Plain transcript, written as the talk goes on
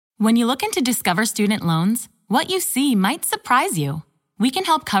When you look into Discover Student Loans, what you see might surprise you. We can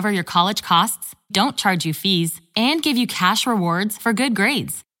help cover your college costs, don't charge you fees, and give you cash rewards for good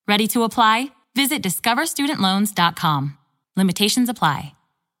grades. Ready to apply? Visit discoverstudentloans.com. Limitations apply.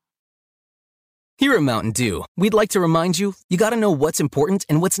 Here at Mountain Dew, we'd like to remind you, you gotta know what's important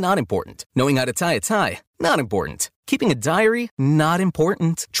and what's not important. Knowing how to tie a tie, not important. Keeping a diary, not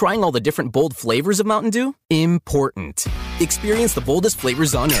important. Trying all the different bold flavors of Mountain Dew, important. Experience the boldest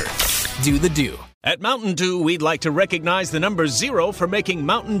flavors on Earth. Do the Dew. At Mountain Dew, we'd like to recognize the number 0 for making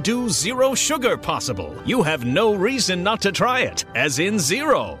Mountain Dew Zero Sugar possible. You have no reason not to try it, as in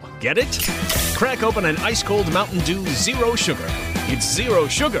zero. Get it? Crack open an ice-cold Mountain Dew Zero Sugar. It's zero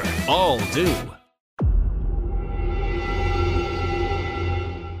sugar, all dew.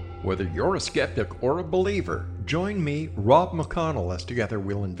 Whether you're a skeptic or a believer, join me, Rob McConnell, as together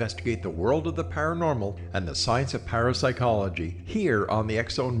we'll investigate the world of the paranormal and the science of parapsychology here on the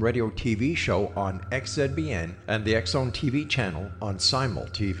X-Zone Radio TV show on XZBN and the X-Zone TV channel on Simul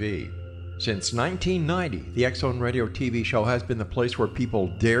TV. Since 1990, the X-Zone Radio TV show has been the place where people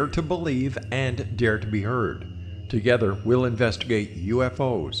dare to believe and dare to be heard. Together, we'll investigate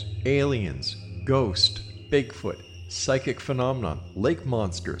UFOs, aliens, ghosts, Bigfoot, psychic phenomenon, lake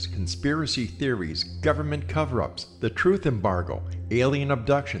monsters, conspiracy theories, government cover-ups, the truth embargo, alien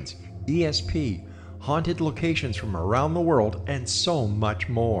abductions, ESP, haunted locations from around the world, and so much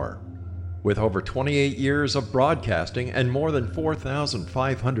more. With over 28 years of broadcasting and more than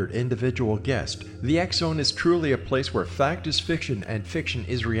 4,500 individual guests, the X-Zone is truly a place where fact is fiction and fiction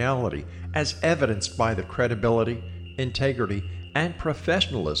is reality, as evidenced by the credibility, integrity, and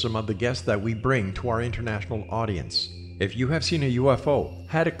professionalism of the guests that we bring to our international audience. If you have seen a UFO,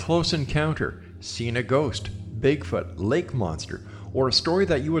 had a close encounter, seen a ghost, Bigfoot, lake monster, or a story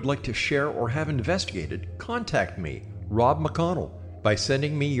that you would like to share or have investigated, contact me, Rob McConnell, by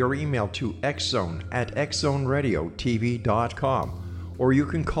sending me your email to xzone@xzoneradiotv.com, or you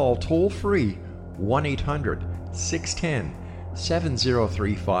can call toll-free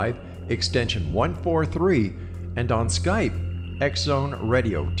 1-800-610-7035, extension 143, and on Skype, X-Zone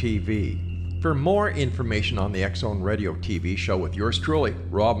Radio TV. For more information on the X-Zone Radio TV show with yours truly,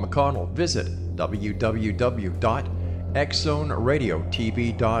 Rob McConnell, visit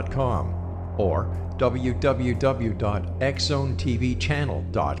www.xzoneradiotv.com or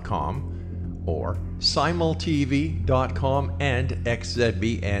www.xzonetvchannel.com or simultv.com and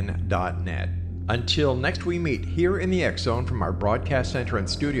xzbn.net. Until next we meet here in the X-Zone from our broadcast center and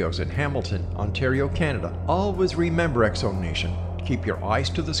studios in Hamilton, Ontario, Canada, always remember, X-Zone Nation, keep your eyes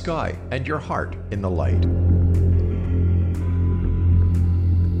to the sky and your heart in the light.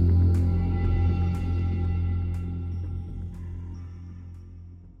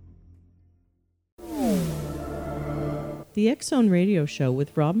 The X-Zone Radio Show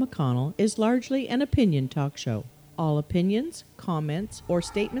with Rob McConnell is largely an opinion talk show. All opinions, comments, or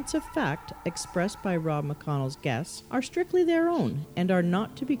statements of fact expressed by Rob McConnell's guests are strictly their own and are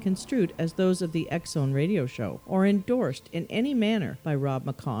not to be construed as those of the X-Zone Radio Show or endorsed in any manner by Rob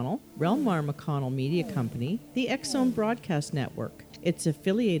McConnell, Relmar McConnell Media Company, the X-Zone Broadcast Network, its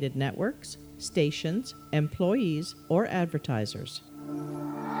affiliated networks, stations, employees, or advertisers.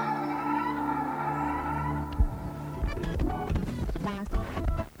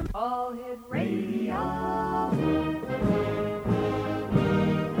 All Hit Radio.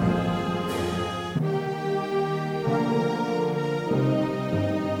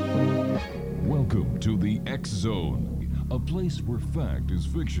 Welcome to the X-Zone, a place where fact is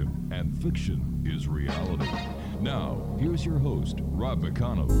fiction and fiction is reality. Now, here's your host, Rob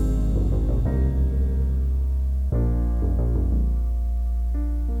McConnell.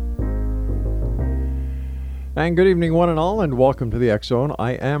 And good evening, one and all, and welcome to the X-Zone.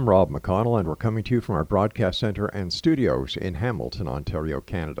 I am Rob McConnell, and we're coming to you from our broadcast center and studios in Hamilton, Ontario,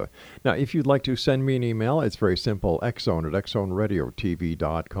 Canada. Now, if you'd like to send me an email, it's very simple,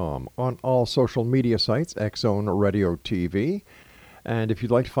 xzone@xzoneradiotv.com. On all social media sites, X-Zone Radio TV. And if you'd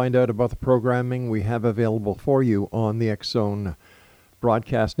like to find out about the programming we have available for you on the X-Zone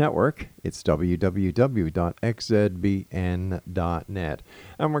Broadcast Network, it's www.xzbn.net.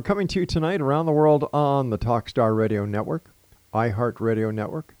 And we're coming to you tonight around the world on the Talkstar Radio Network, iHeartRadio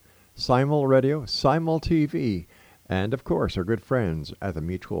Network, Simul Radio, Simul TV, and of course our good friends at the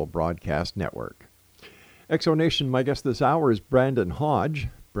Mutual Broadcast Network. Exonation, my guest this hour is Brandon Hodge.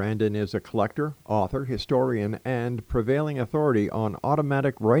 Brandon is a collector, author, historian, and prevailing authority on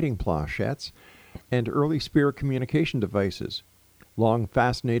automatic writing planchettes and early spirit communication devices. Long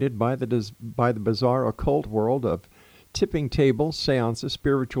fascinated by the bizarre occult world of tipping tables, seances,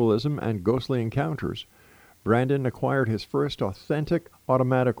 spiritualism, and ghostly encounters, Brandon acquired his first authentic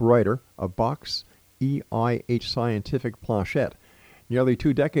automatic writer, a Box EIH Scientific planchette, nearly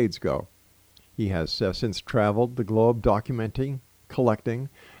 2 decades ago. He has since traveled the globe documenting, collecting,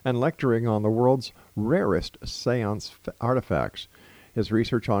 and lecturing on the world's rarest seance artifacts. His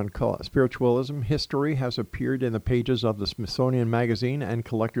research on spiritualism history has appeared in the pages of the Smithsonian Magazine and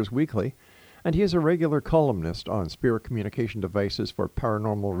Collectors Weekly, and he is a regular columnist on spirit communication devices for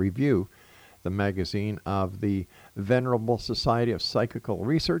Paranormal Review, the magazine of the Venerable Society of Psychical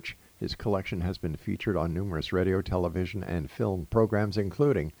Research. His collection has been featured on numerous radio, television, and film programs,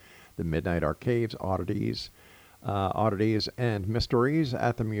 including The Midnight Archives, Oddities and Mysteries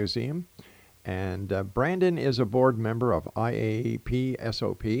at the Museum. And Brandon is a board member of IAP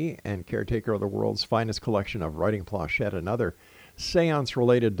SOP and caretaker of the world's finest collection of writing planchette and other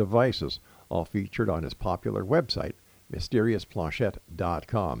seance-related devices, all featured on his popular website,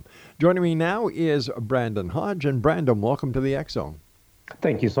 MysteriousPlanchette.com. Joining me now is Brandon Hodge. And Brandon, welcome to the X-Zone.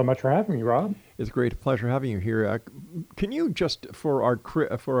 Thank you so much for having me, Rob. It's a great pleasure having you here. Can you just, for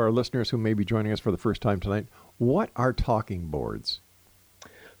our listeners who may be joining us for the first time tonight, what are talking boards?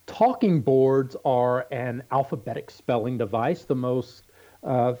 Talking boards are an alphabetic spelling device, the most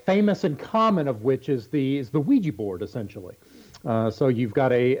famous and common of which is the Ouija board, essentially. So you've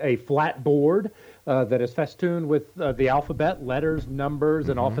got a flat board that is festooned with the alphabet, letters, numbers,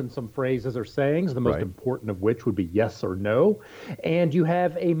 and often some phrases or sayings, the most important of which would be yes or no. And you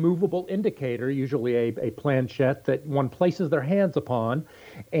have a movable indicator, usually a planchette that one places their hands upon.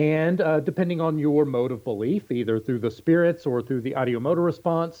 And depending on your mode of belief, either through the spirits or through the audiomotor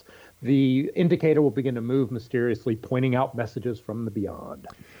response, the indicator will begin to move mysteriously, pointing out messages from the beyond.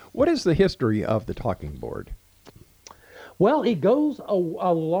 What is the history of the talking board? Well, it goes a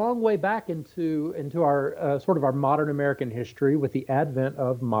long way back into our sort of our modern American history with the advent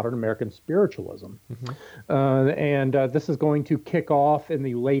of modern American spiritualism. And this is going to kick off in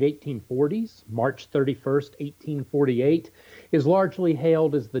the late 1840s. March 31st, 1848 is largely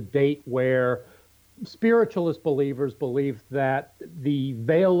hailed as the date where spiritualist believers believed that the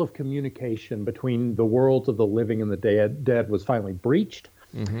veil of communication between the worlds of the living and the dead was finally breached.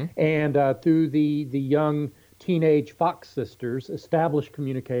 And through the young teenage Fox sisters established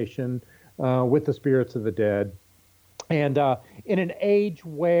communication with the spirits of the dead. And in an age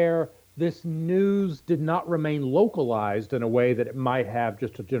where this news did not remain localized in a way that it might have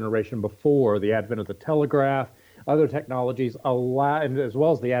just a generation before, the advent of the telegraph, other technologies, and as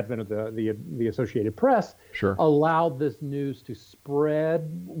well as the advent of the Associated Press, allowed this news to spread.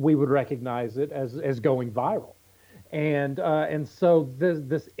 We would recognize it as going viral. And so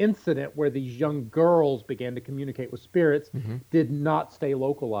this incident where these young girls began to communicate with spirits did not stay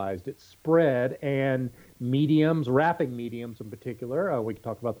localized. It spread, and mediums, rapping mediums in particular, we can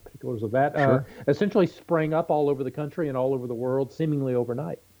talk about the particulars of that, essentially sprang up all over the country and all over the world, seemingly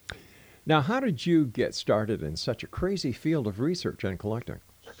overnight. Now, how did you get started in such a crazy field of research and collecting?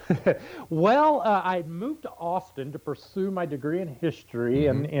 Well, I moved to Austin to pursue my degree in history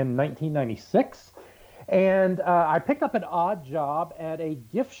in 1996. And I picked up an odd job at a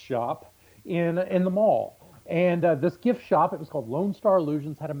gift shop in the mall. And this gift shop, it was called Lone Star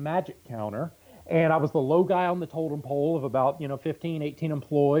Illusions, had a magic counter. And I was the low guy on the totem pole of about 15, 18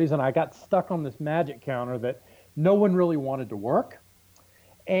 employees. And I got stuck on this magic counter that no one really wanted to work.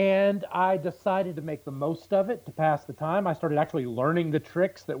 And I decided to make the most of it to pass the time. I started actually learning the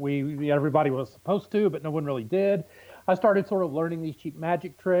tricks that everybody was supposed to, but no one really did. I started sort of learning these cheap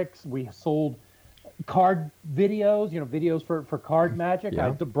magic tricks. We sold card videos, videos for card magic. I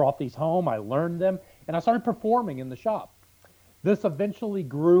brought these home, I learned them, and I started performing in the shop. This eventually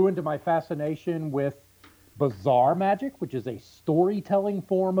grew into my fascination with bizarre magic, which is a storytelling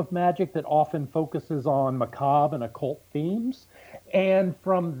form of magic that often focuses on macabre and occult themes. And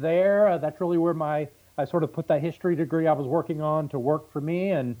from there, that's really where I sort of put that history degree I was working on to work for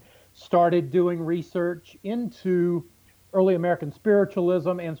me, and started doing research into early American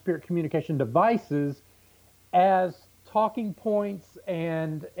spiritualism and spirit communication devices as talking points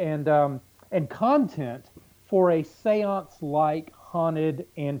and content for a seance-like haunted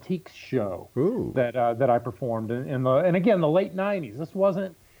antiques show that I performed and again the late 90s. This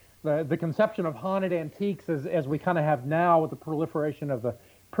wasn't the conception of haunted antiques as we kind of have now with the proliferation of the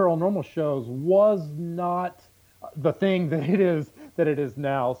paranormal shows was not the thing that it is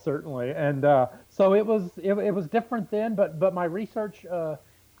now, certainly. And so it was different then, but my research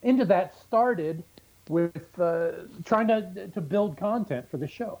into that started with trying to build content for the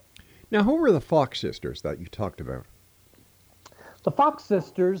show. Now, who were the Fox sisters that you talked about? The Fox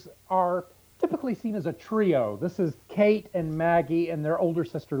sisters are typically seen as a trio. This is Kate and Maggie and their older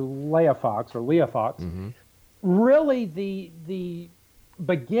sister Leah Fox. really the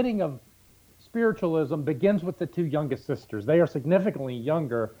beginning of spiritualism begins with the two youngest sisters. They are significantly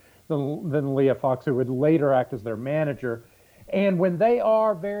younger than Leah Fox, who would later act as their manager. And when they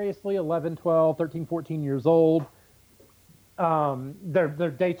are variously 11, 12, 13, 14 years old,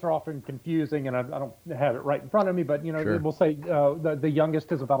 their dates are often confusing, and I don't have it right in front of me, but Sure. we'll say the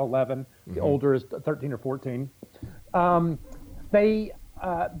youngest is about 11, the older is 13 or 14. They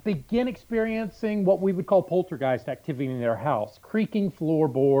begin experiencing what we would call poltergeist activity in their house: creaking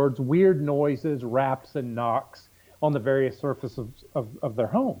floorboards, weird noises, raps, and knocks on the various surfaces of their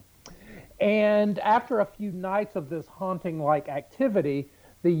home. And after a few nights of this haunting-like activity,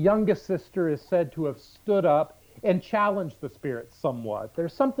 the youngest sister is said to have stood up and challenged the spirits somewhat.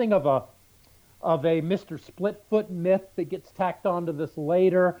 There's something of a Mr. Splitfoot myth that gets tacked onto this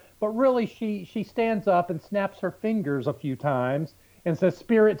later, but really she stands up and snaps her fingers a few times and says,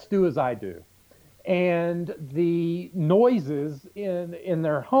 "Spirits, do as I do." And the noises in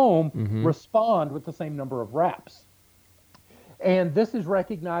their home respond with the same number of raps. And this is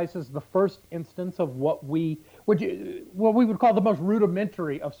recognized as the first instance of what we would call the most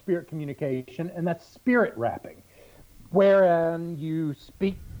rudimentary of spirit communication, and that's spirit rapping, wherein you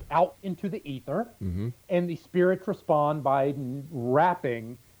speak out into the ether, and the spirits respond by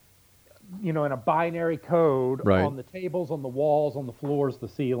rapping, in a binary code on the tables, on the walls, on the floors, the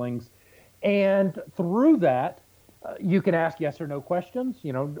ceilings. And through that, you can ask yes or no questions,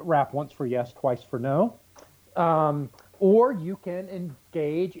 rap once for yes, twice for no. Or you can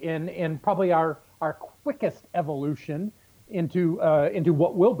engage in probably our quickest evolution into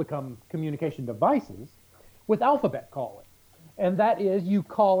what will become communication devices with alphabet calling. And that is, you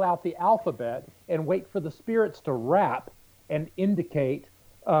call out the alphabet and wait for the spirits to rap and indicate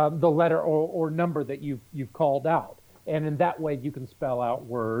the letter or number that you've called out. And in that way, you can spell out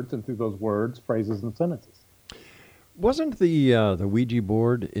words, and through those words, phrases and sentences. Wasn't the Ouija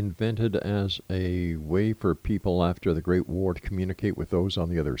board invented as a way for people after the Great War to communicate with those on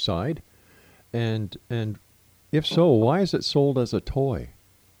the other side? And if so, why is it sold as a toy?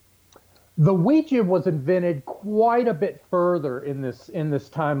 The Ouija was invented quite a bit further in this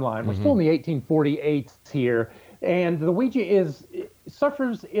timeline. We're still in the 1848s here, and the Ouija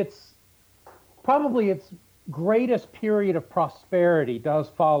suffers its greatest period of prosperity does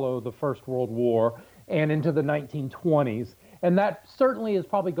follow the First World War and into the 1920s, and that certainly is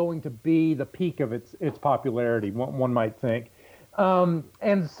probably going to be the peak of its popularity, one might think.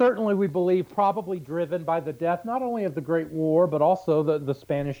 And certainly we believe probably driven by the death not only of the Great War, but also the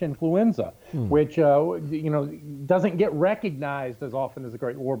Spanish influenza, which doesn't get recognized as often as the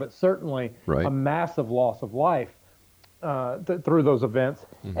Great War, but certainly a massive loss of life through those events.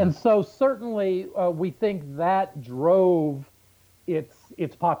 And so certainly we think that drove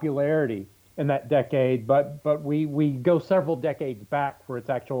its popularity in that decade, but we go several decades back for its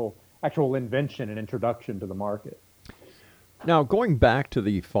actual invention and introduction to the market. Now, going back to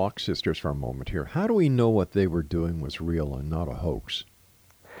the Fox sisters for a moment here, how do we know what they were doing was real and not a hoax?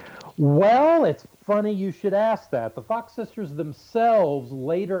 Well, it's funny you should ask that. The Fox sisters themselves,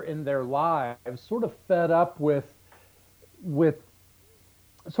 later in their lives, sort of fed up with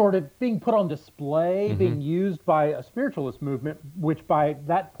sort of being put on display, being used by a spiritualist movement, which by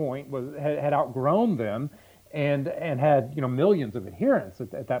that point had outgrown them and had millions of adherents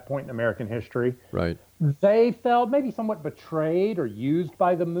at that point in American history. Right. They felt maybe somewhat betrayed or used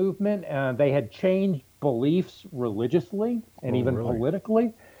by the movement. They had changed beliefs religiously and even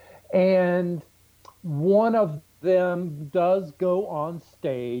politically. And one of them does go on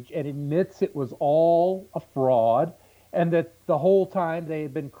stage and admits it was all a fraud, and that the whole time they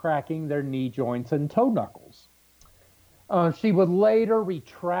had been cracking their knee joints and toe knuckles. She would later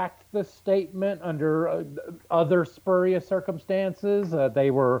retract the statement under other spurious circumstances.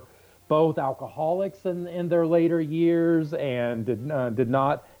 They were both alcoholics in their later years and did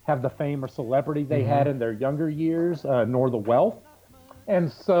not have the fame or celebrity they had in their younger years, nor the wealth.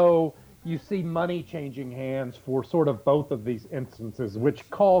 And so you see money changing hands for sort of both of these instances, which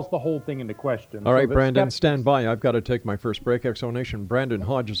calls the whole thing into question. All right, Brandon, stand by. I've got to take my first break. Exonation. Brandon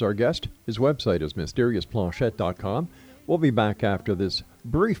Hodge is our guest. His website is mysteriousplanchet.com. We'll be back after this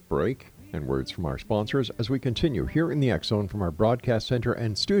brief break and words from our sponsors as we continue here in the X Zone from our broadcast center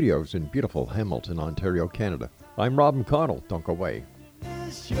and studios in beautiful Hamilton, Ontario, Canada. I'm Rob McConnell. Don't go away.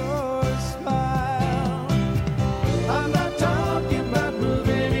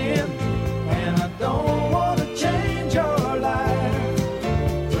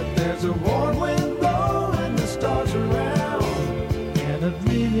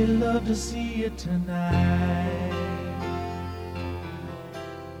 To see you tonight.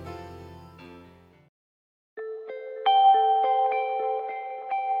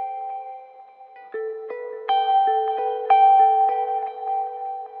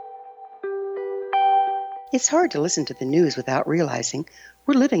 It's hard to listen to the news without realizing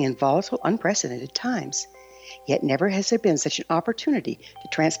we're living in volatile, unprecedented times. Yet never has there been such an opportunity to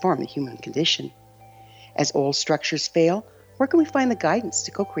transform the human condition. As old structures fail, where can we find the guidance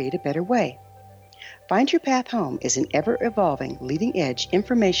to co-create a better way? Find Your Path Home is an ever-evolving, leading-edge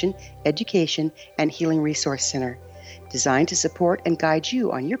information, education, and healing resource center designed to support and guide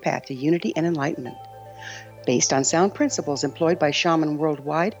you on your path to unity and enlightenment. Based on sound principles employed by shamans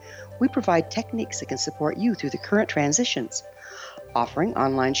worldwide, we provide techniques that can support you through the current transitions, offering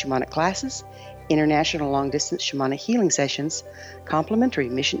online shamanic classes, international long-distance shamanic healing sessions, complimentary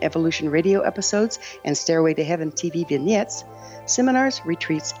Mission Evolution radio episodes and Stairway to Heaven TV vignettes, seminars,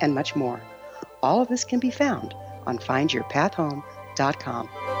 retreats, and much more. All of this can be found on findyourpathhome.com.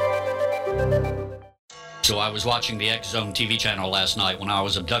 So I was watching the X Zone TV channel last night when I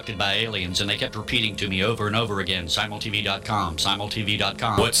was abducted by aliens, and they kept repeating to me over and over again, simultv.com,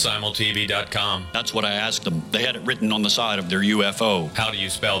 simultv.com. What's simultv.com? That's what I asked them. They had it written on the side of their UFO. How do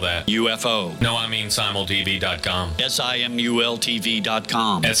you spell that? UFO. No, I mean simultv.com.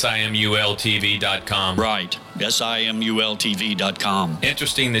 simultv.com. simultv.com. Right. simultv.com.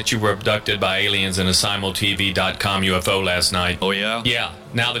 Interesting that you were abducted by aliens in a simultv.com UFO last night. Oh, yeah? Yeah.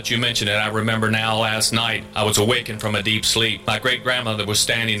 Now that you mention it, I remember now last night I was awakened from a deep sleep. My great-grandmother was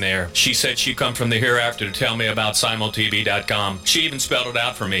standing there. She said she'd come from the hereafter to tell me about simultv.com. She even spelled it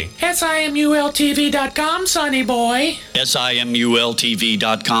out for me. simultv.com, sonny boy.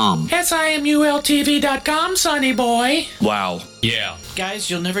 simultv.com. simultv.com, sonny boy. Wow. Yeah. Guys,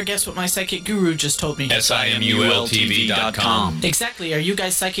 you'll never guess what my psychic guru just told me. simultv.com. Exactly. Are you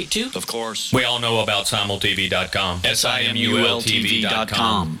guys psychic too? Of course. We all know about simultv.com.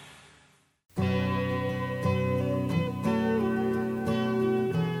 simultv.com.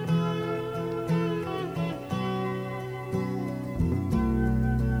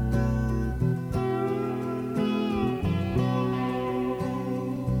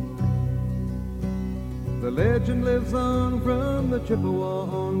 The legend lives on from the Chippewa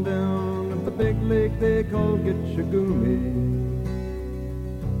on down at the big lake they call Gitchagumi.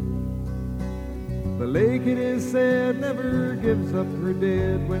 The lake, it is said, never gives up her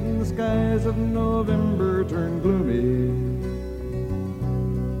dead when the skies of November turn gloomy.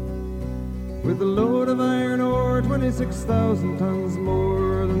 With a load of iron ore, 26,000 tons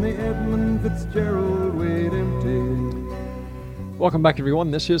more than the Edmund Fitzgerald weighed empty. Welcome back,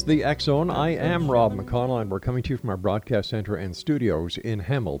 everyone. This is the X Zone. I am Rob McConnell, and we're coming to you from our broadcast center and studios in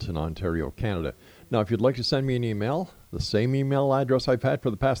Hamilton, Ontario, Canada. Now, if you'd like to send me an email, the same email address I've had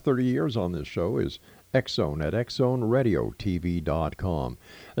for the past 30 years on this show is xzone@xzoneradiotv.com.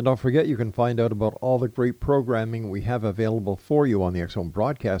 And don't forget, you can find out about all the great programming we have available for you on the X Zone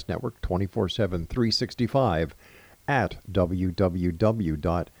Broadcast Network 24/7, 365 at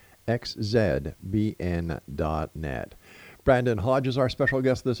www.xzbn.net. Brandon Hodge is our special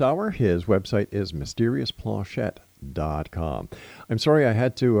guest this hour. His website is mysteriousplanchet.com. I'm sorry I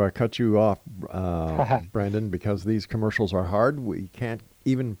had to cut you off, Brandon, because these commercials are hard. We can't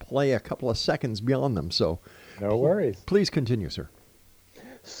even play a couple of seconds beyond them. So, no worries. Please continue, sir.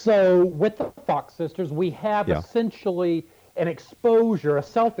 So with the Fox sisters, we have essentially an exposure, a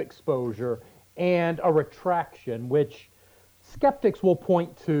self-exposure, and a retraction, which skeptics will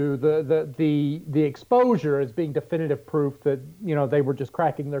point to the exposure as being definitive proof that, you know, they were just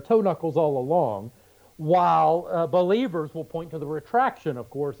cracking their toe knuckles all along, while believers will point to the retraction, of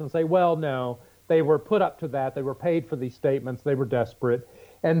course, and say, well, no, they were put up to that. They were paid for these statements. They were desperate.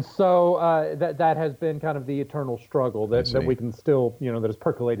 And so that has been kind of the eternal struggle that we can still, you know, that has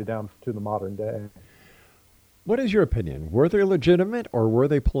percolated down to the modern day. What is your opinion? Were they legitimate or were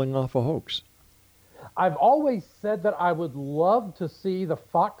they pulling off a hoax? I've always said that I would love to see the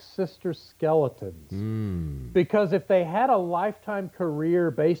Fox sisters skeletons, because if they had a lifetime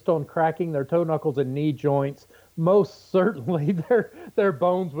career based on cracking their toe knuckles and knee joints, most certainly their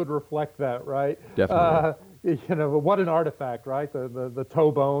bones would reflect that, right? Definitely. You know, what an artifact, right? The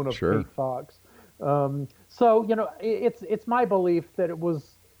toe bone of Pete Fox. So, you know, it's my belief that it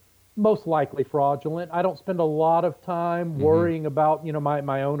was most likely fraudulent. I don't spend a lot of time worrying about, you know,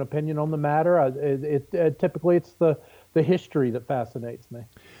 my own opinion on the matter. Typically it's the history that fascinates me.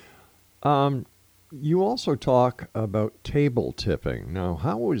 You also talk about table tipping. Now,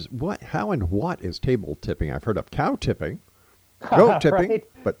 how and what is table tipping? I've heard of cow tipping, goat tipping, right?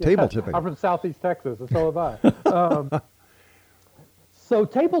 But table tipping. I'm from Southeast Texas, and so have I. So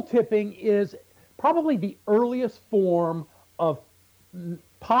table tipping is probably the earliest form of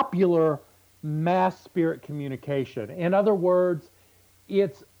popular mass spirit communication. In other words,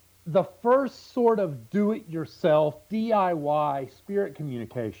 it's the first sort of do-it-yourself, DIY spirit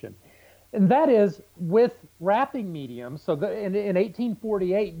communication. And that is with rapping mediums. So in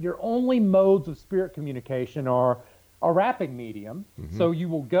 1848, your only modes of spirit communication are a rapping medium. Mm-hmm. So you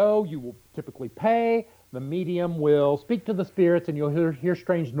will go, you will typically pay, the medium will speak to the spirits, and you'll hear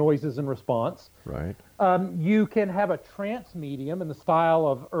strange noises in response. Right. You can have a trance medium in the style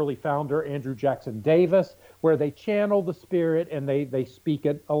of early founder Andrew Jackson Davis, where they channel the spirit and they speak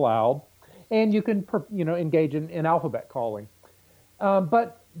it aloud. And you can engage in alphabet calling.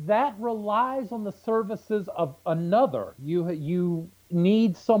 But that relies on the services of another. You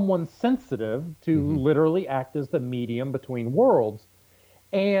need someone sensitive to literally act as the medium between worlds.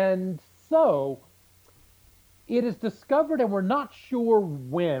 And so it is discovered, and we're not sure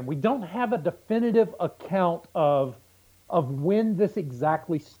when. We don't have a definitive account of when this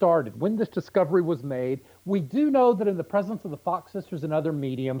exactly started, when this discovery was made. We do know that in the presence of the Fox sisters and other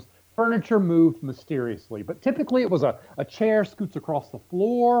mediums, furniture moved mysteriously, but typically it was a chair scoots across the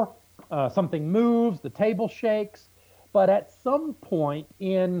floor, something moves, the table shakes. But at some point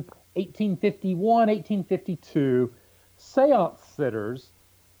in 1851, 1852, seance sitters,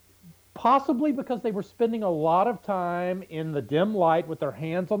 possibly because they were spending a lot of time in the dim light with their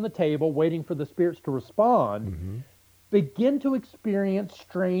hands on the table waiting for the spirits to respond, begin to experience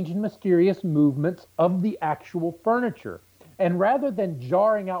strange and mysterious movements of the actual furniture. And rather than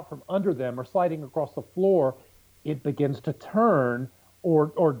jarring out from under them or sliding across the floor, it begins to turn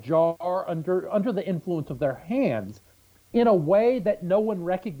or jar under the influence of their hands in a way that no one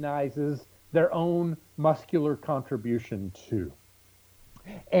recognizes their own muscular contribution to.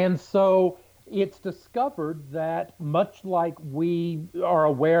 And so it's discovered that, much like we are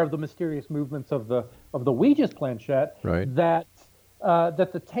aware of the mysterious movements of the Ouija's planchette, right, that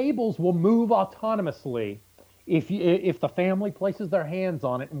the tables will move autonomously. If the family places their hands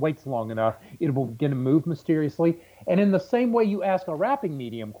on it and waits long enough, it will begin to move mysteriously. And in the same way you ask a rapping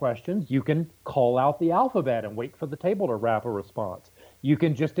medium questions, you can call out the alphabet and wait for the table to rap a response. You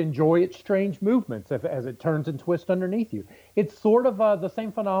can just enjoy its strange movements as it turns and twists underneath you. It's sort of the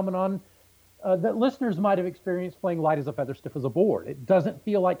same phenomenon that listeners might have experienced playing light as a feather, stiff as a board. It doesn't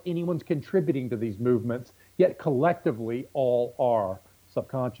feel like anyone's contributing to these movements, yet collectively all are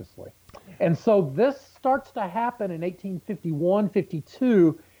subconsciously. And so this starts to happen in 1851,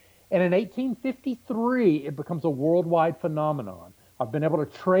 52, and in 1853, it becomes a worldwide phenomenon. I've been able to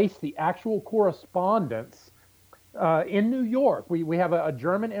trace the actual correspondence in New York. We have a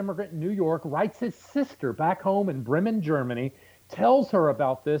German immigrant in New York, writes his sister back home in Bremen, Germany, tells her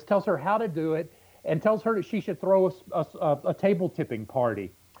about this, tells her how to do it, and tells her that she should throw a table tipping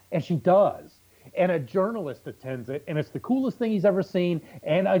party. And she does. And a journalist attends it, and it's the coolest thing he's ever seen.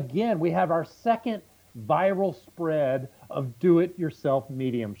 And again, we have our second viral spread of do-it-yourself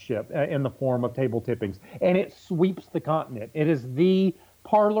mediumship in the form of table tippings. And it sweeps the continent. It is the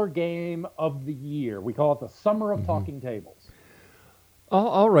parlor game of the year. We call it the summer of talking tables.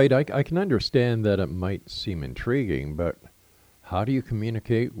 All right, I can understand that it might seem intriguing, but how do you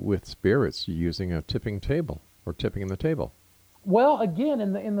communicate with spirits using a tipping table or tipping the table? Well, again,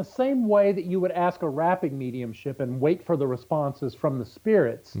 in the same way that you would ask a rapping mediumship and wait for the responses from the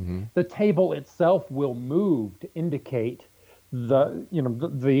spirits, the table itself will move to indicate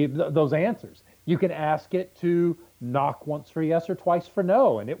those answers. You can ask it to knock once for yes or twice for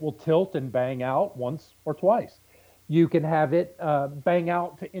no, and it will tilt and bang out once or twice. You can have it bang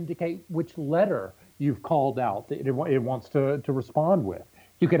out to indicate which letter you've called out that it wants to respond with.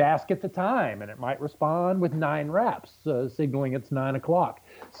 You could ask it the time, and it might respond with 9 raps, signaling it's 9 o'clock.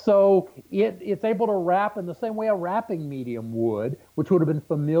 So it's able to rap in the same way a rapping medium would, which would have been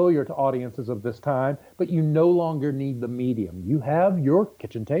familiar to audiences of this time, but you no longer need the medium. You have your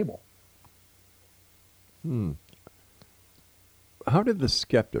kitchen table. How did the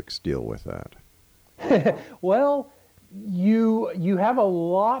skeptics deal with that? Well, you have a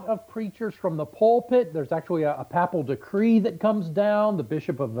lot of preachers from the pulpit. There's actually a papal decree that comes down. The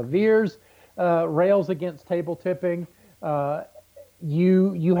Bishop of Viviers rails against table tipping.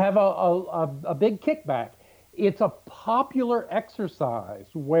 You have a big kickback. It's a popular exercise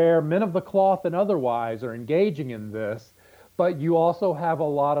where men of the cloth and otherwise are engaging in this, but you also have a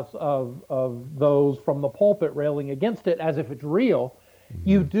lot of those from the pulpit railing against it as if it's real.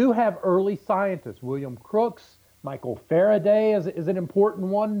 You do have early scientists, William Crookes, Michael Faraday is an important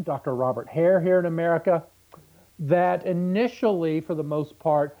one, Dr. Robert Hare here in America, that initially, for the most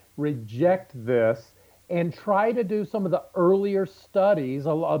part, reject this and try to do some of the earlier studies,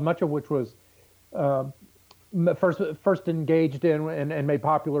 much of which was first engaged in and made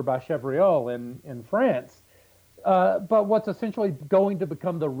popular by Chevreul in France, but what's essentially going to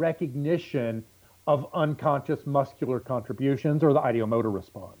become the recognition of unconscious muscular contributions or the ideomotor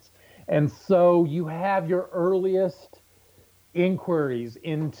response. And so you have your earliest inquiries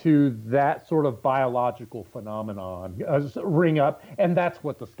into that sort of biological phenomenon ring up, and that's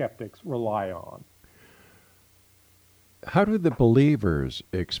what the skeptics rely on. How do the believers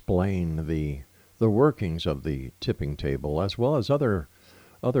explain the workings of the tipping table as well as other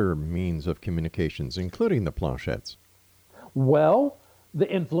means of communications, including the planchettes? Well, the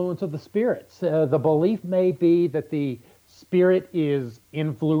influence of the spirits. The belief may be that the spirit is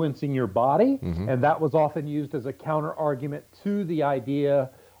influencing your body, and that was often used as a counter-argument to the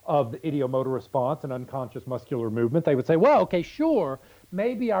idea of the ideomotor response and unconscious muscular movement. They would say, well, okay, sure,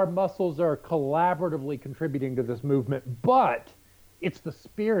 maybe our muscles are collaboratively contributing to this movement, but it's the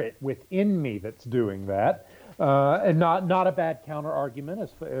spirit within me that's doing that, and not a bad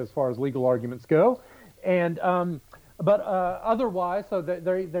counter-argument as far as legal arguments go. And but otherwise, so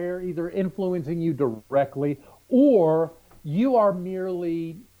they're either influencing you directly, or you are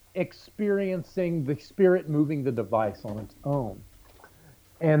merely experiencing the spirit moving the device on its own.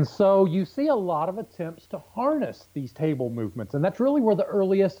 And so you see a lot of attempts to harness these table movements, and that's really where the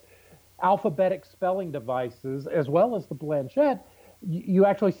earliest alphabetic spelling devices, as well as the planchette, you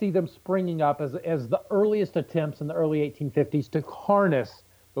actually see them springing up as the earliest attempts in the early 1850s to harness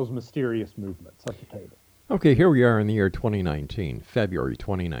those mysterious movements of the table. Okay, here we are in the year 2019, February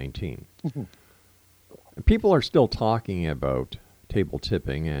 2019. People are still talking about table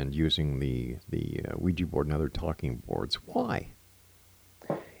tipping and using the Ouija board and other talking boards. Why?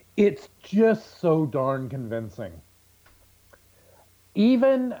 It's just so darn convincing.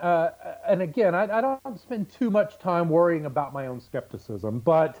 Even, and again, I don't spend too much time worrying about my own skepticism,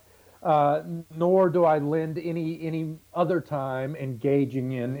 but nor do I lend any other time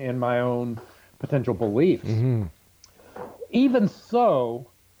engaging in my own potential beliefs. Even so,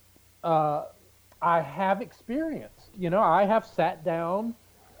 I have experienced, I have sat down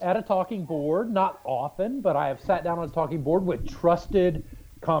at a talking board, not often, but I have sat down on a talking board with trusted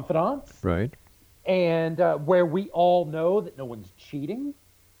confidants. Right. And where we all know that no one's cheating.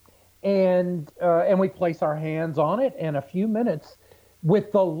 And we place our hands on it, and a few minutes,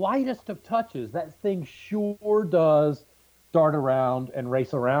 with the lightest of touches, that thing sure does dart around and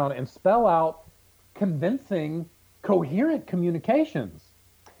race around and spell out convincing, coherent communications.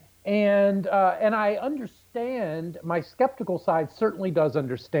 And I understand, my skeptical side certainly does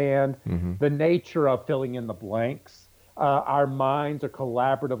understand the nature of filling in the blanks. Our minds are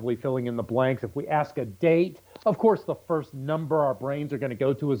collaboratively filling in the blanks. If we ask a date, of course, the first number our brains are going to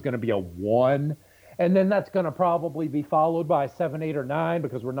go to is going to be a 1. And then that's going to probably be followed by 7, 8, or 9,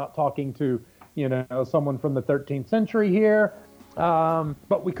 because we're not talking to, someone from the 13th century here.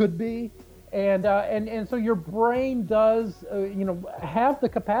 But we could be. And so your brain does, have the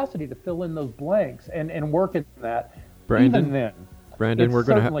capacity to fill in those blanks and work in that. Brandon, even then, Brandon, it's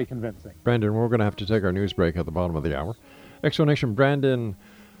certainly convincing. Brandon, we're going to have to take our news break at the bottom of the hour. Explanation, Brandon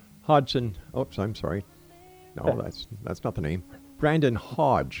Hodgson. Oops, I'm sorry. No, that's not the name. Brandon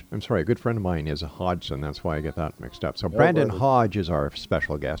Hodge. I'm sorry, a good friend of mine is a Hodgson. That's why I get that mixed up. So Brandon Hodge is our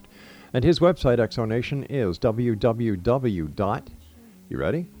special guest. And his website, Exonation, is www. You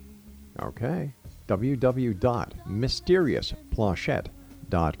ready? Okay.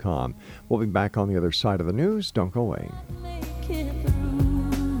 www.mysteriousplanchet.com. We'll be back on the other side of the news. Don't go away.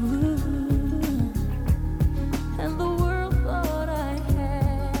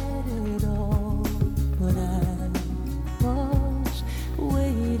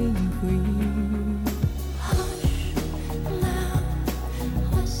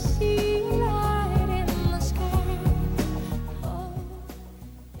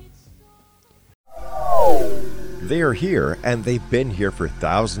 They are here, and they've been here for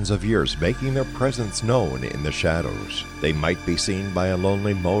thousands of years, making their presence known in the shadows. They might be seen by a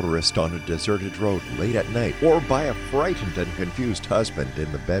lonely motorist on a deserted road late at night, or by a frightened and confused husband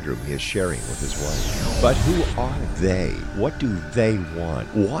in the bedroom he is sharing with his wife. But who are they? What do they want?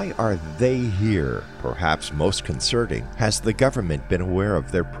 Why are they here? Perhaps most concerning, has the government been aware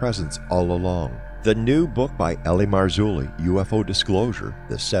of their presence all along? The new book by Ellie Marzulli, UFO Disclosure,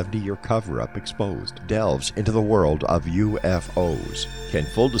 the 70-year cover-up exposed, delves into the world of UFOs. Can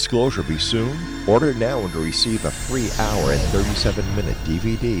full disclosure be soon? Order now and receive a free hour and 37-minute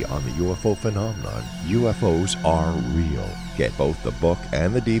DVD on the UFO phenomenon. UFOs are real. Get both the book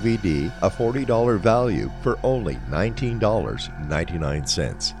and the DVD, a $40 value, for only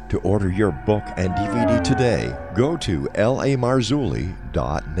 $19.99. To order your book and DVD today, go to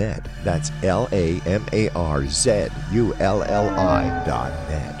lamarzulli.net. That's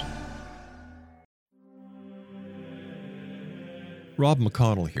LAMARZULLI.net. Rob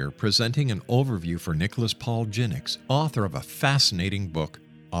McConnell here, presenting an overview for Nicholas Paul Jennings, author of a fascinating book,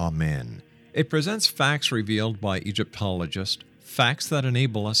 Amen. It presents facts revealed by Egyptologists, facts that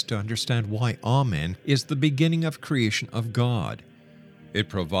enable us to understand why Amen is the beginning of creation of God. It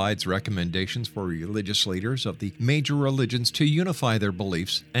provides recommendations for religious leaders of the major religions to unify their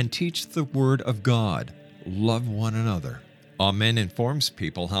beliefs and teach the Word of God. Love one another. Amen informs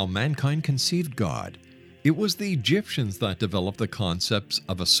people how mankind conceived God. It was the Egyptians that developed the concepts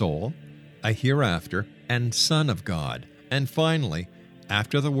of a soul, a hereafter, and Son of God. And finally,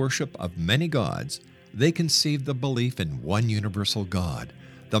 after the worship of many gods, they conceived the belief in one universal God,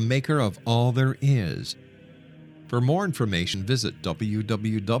 the maker of all there is. For more information, visit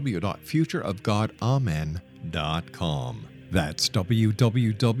www.futureofgodamen.com. That's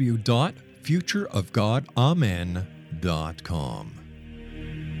www.futureofgodamen.com.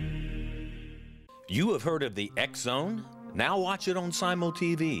 You have heard of the X Zone? Now watch it on Simul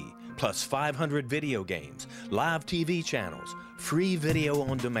TV, plus 500 video games, live TV channels, free video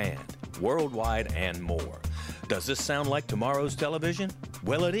on demand, worldwide, and more. Does this sound like tomorrow's television?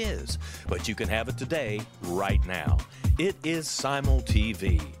 Well, it is, but you can have it today, right now. It is Simul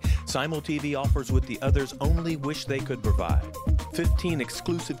TV. Simul TV offers what the others only wish they could provide. 15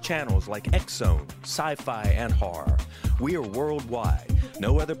 exclusive channels like X Zone, sci-fi, and horror. We are worldwide.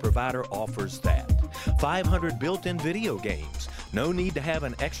 No other provider offers that. 500 built-in video games. No need to have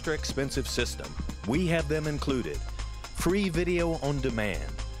an extra expensive system. We have them included. Free video on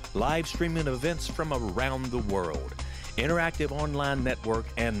demand. Live streaming events from around the world. Interactive online network,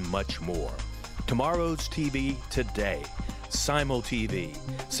 and much more. Tomorrow's TV today. Simul TV.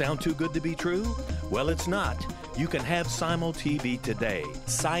 Sound too good to be true? Well, it's not. You can have Simul TV today.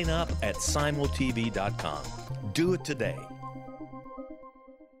 Sign up at simultv.com. Do it today.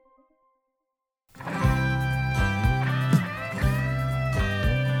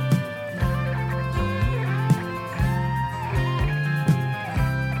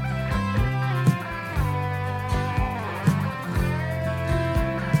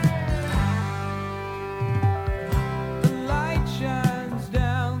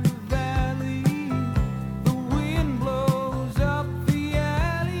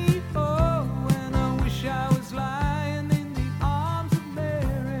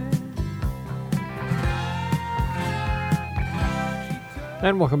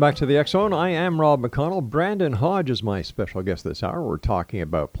 And welcome back to the X Zone. I am Rob McConnell. Brandon Hodge is my special guest this hour. We're talking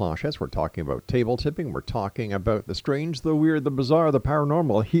about planchettes. We're talking about table tipping. We're talking about the strange, the weird, the bizarre, the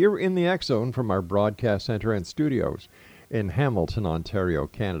paranormal here in the X Zone from our broadcast center and studios in Hamilton, Ontario,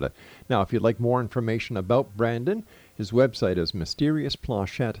 Canada. Now, if you'd like more information about Brandon, his website is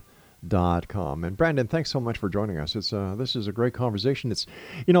mysteriousplanchet.com. And Brandon, thanks so much for joining us. This is a great conversation. It's,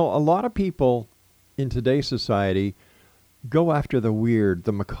 a lot of people in today's society go after the weird,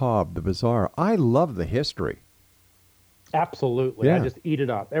 the macabre, the bizarre. I love the history. Absolutely. Yeah. I just eat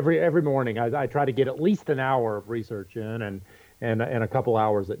it up. Every morning I try to get at least an hour of research in and a couple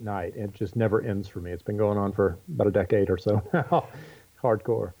hours at night. It just never ends for me. It's been going on for about a decade or so now.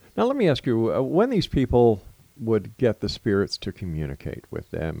 Hardcore. Now let me ask you, when these people would get the spirits to communicate with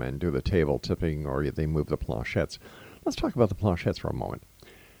them and do the table tipping or they move the planchettes, let's talk about the planchettes for a moment.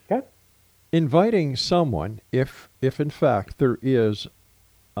 Okay. Inviting someone, if in fact there is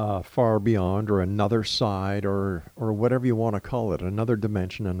far beyond or another side or whatever you want to call it, another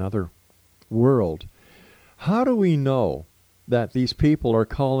dimension, another world, how do we know that these people are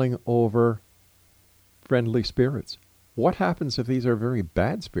calling over friendly spirits? What happens if these are very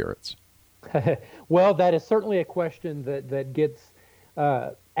bad spirits? Well, that is certainly a question that gets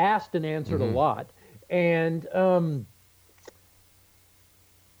asked and answered a lot. And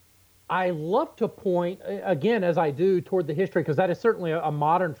I love to point, again, as I do, toward the history, because that is certainly a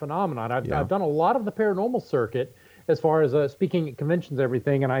modern phenomenon. I've done a lot of the paranormal circuit as far as speaking at conventions and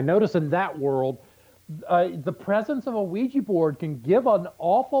everything, and I notice in that world, the presence of a Ouija board can give an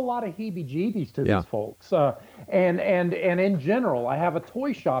awful lot of heebie-jeebies to these folks. And in general, I have a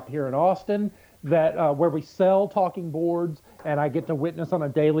toy shop here in Austin that where we sell talking boards, and I get to witness on a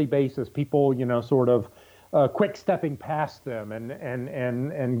daily basis people, sort of quick stepping past them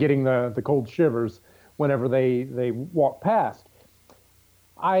and getting the cold shivers whenever they walk past.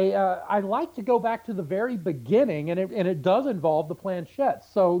 I like to go back to the very beginning, and it does involve the planchettes.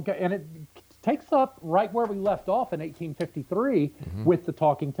 So, and it takes up right where we left off in 1853 with the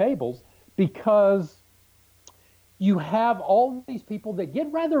talking tables, because you have all these people that get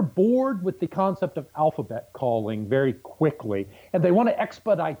rather bored with the concept of alphabet calling very quickly, and they want to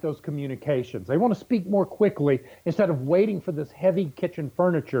expedite those communications. They want to speak more quickly instead of waiting for this heavy kitchen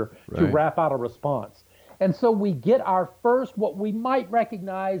furniture to wrap out a response. And so we get our first, what we might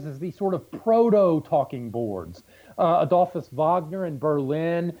recognize as these sort of proto-talking boards. Adolphus Wagner in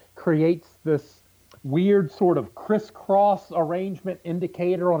Berlin creates this weird sort of crisscross arrangement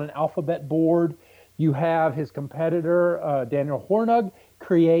indicator on an alphabet board. You have his competitor, Daniel Hornung,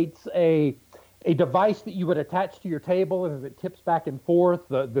 creates a device that you would attach to your table, and as it tips back and forth,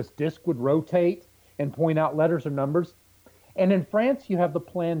 this disc would rotate and point out letters or numbers. And in France, you have the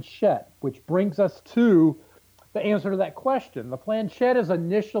planchette, which brings us to the answer to that question. The planchette is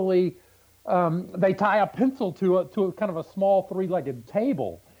initially, they tie a pencil to a kind of a small three-legged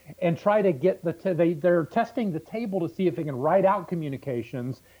table and try to get they're testing the table to see if they can write out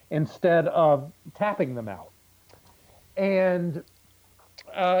communications instead of tapping them out. And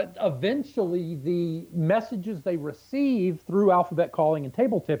eventually, the messages they receive through alphabet calling and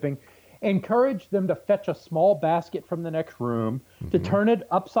table tipping encourage them to fetch a small basket from the next room, to turn it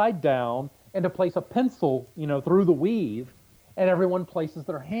upside down, and to place a pencil, through the weave, and everyone places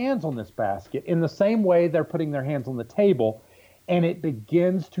their hands on this basket in the same way they're putting their hands on the table, and it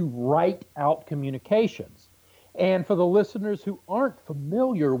begins to write out communications. And for the listeners who aren't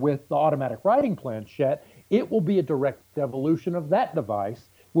familiar with the automatic writing planchette, it will be a direct evolution of that device,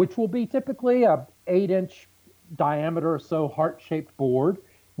 which will be typically a 8-inch diameter or so heart-shaped board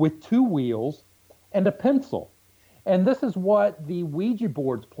with 2 wheels and a pencil. And this is what the Ouija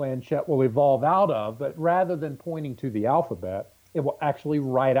board's planchette will evolve out of, but rather than pointing to the alphabet, it will actually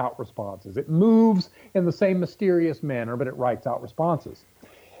write out responses. It moves in the same mysterious manner, but it writes out responses.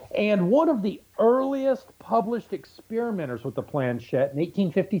 And one of the earliest published experimenters with the planchette in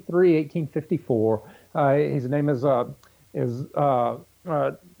 1853, 1854, his name is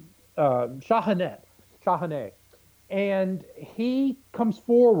Chahanet. And he comes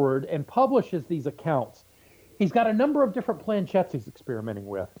forward and publishes these accounts. He's got a number of different planchettes he's experimenting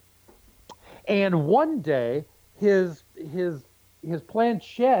with. And one day, his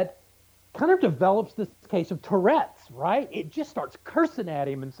planchette kind of develops this case of Tourette's, right? It just starts cursing at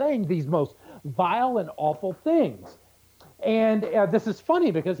him and saying these most vile and awful things. And this is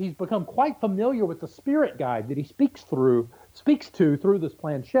funny because he's become quite familiar with the spirit guide that he speaks to through this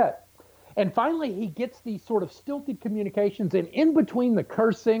planchette. And finally, he gets these sort of stilted communications, and in between the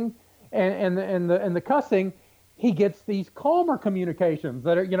cursing and the cussing, he gets these calmer communications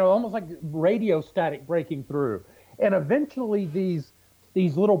that are, almost like radio static breaking through. And eventually, these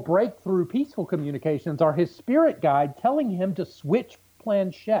little breakthrough peaceful communications are his spirit guide telling him to switch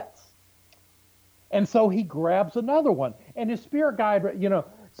planchettes. And so he grabs another one, and his spirit guide,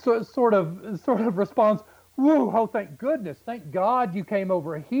 sort of responds, "Woo! Oh, thank goodness! Thank God you came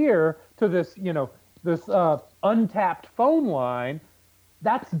over here to this, this untapped phone line.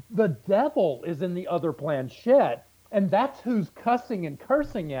 That's the devil is in the other planchette, and that's who's cussing and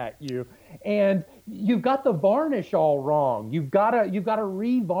cursing at you. And you've got the varnish all wrong. You've got to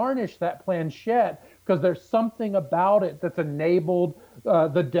re-varnish that planchette because there's something about it that's enabled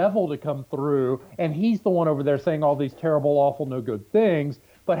the devil to come through, and he's the one over there saying all these terrible, awful, no good things.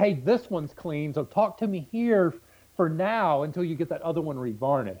 But hey, this one's clean, so talk to me here for now until you get that other one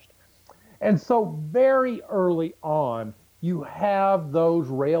re-varnished." And so very early on, you have those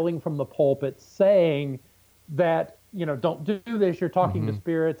railing from the pulpit saying that, don't do this, you're talking to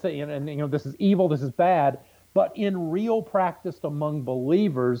spirits, and this is evil, this is bad. But in real practice among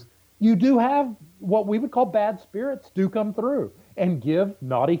believers, you do have what we would call bad spirits do come through and give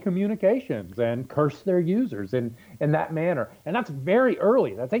naughty communications and curse their users in that manner. And that's very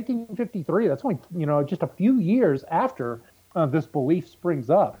early. That's 1853. That's only, just a few years after this belief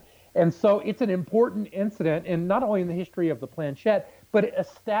springs up. And so it's an important incident, and not only in the history of the planchette, but it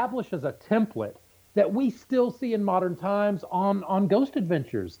establishes a template that we still see in modern times on ghost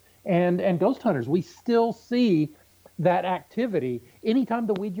adventures and ghost hunters. We still see that activity anytime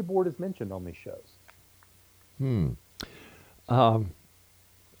the Ouija board is mentioned on these shows.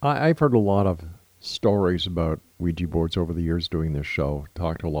 I've heard a lot of stories about Ouija boards over the years doing this show.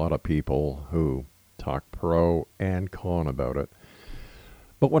 Talked to a lot of people who talk pro and con about it.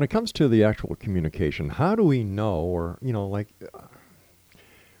 But when it comes to the actual communication, how do we know, or,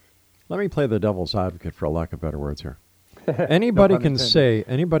 let me play the devil's advocate for lack of better words here. Anybody can say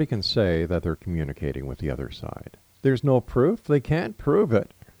that they're communicating with the other side. There's no proof. They can't prove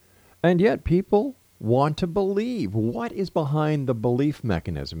it. And yet people want to believe. What is behind the belief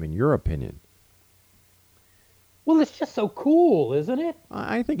mechanism, in your opinion? Well, it's just so cool, isn't it?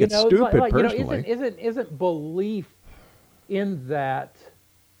 I think it's stupid, personally. Isn't belief in that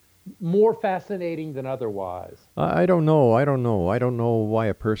more fascinating than otherwise? I don't know. I don't know why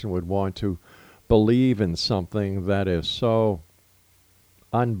a person would want to believe in something that is so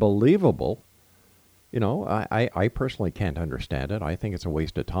unbelievable I personally can't understand it. I think it's a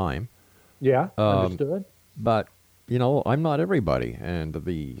waste of time. Yeah, understood. But, I'm not everybody. And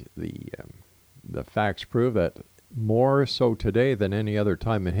the facts prove that more so today than any other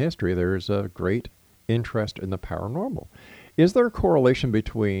time in history, there's a great interest in the paranormal. Is there a correlation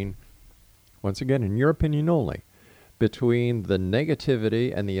between, once again, in your opinion only, between the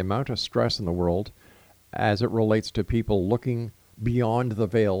negativity and the amount of stress in the world as it relates to people looking beyond the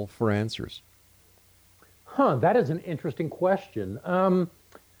veil for answers? That is an interesting question.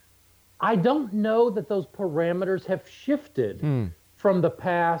 I don't know that those parameters have shifted from the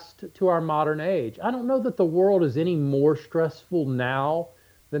past to our modern age. I don't know that the world is any more stressful now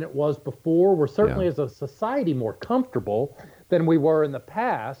than it was before. We're certainly, as a society, more comfortable than we were in the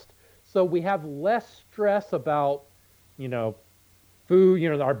past. So we have less stress about,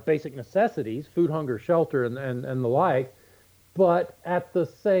 food, our basic necessities, food, hunger, shelter, and the like. But at the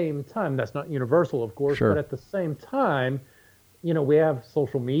same time, that's not universal, of course, but at the same time, we have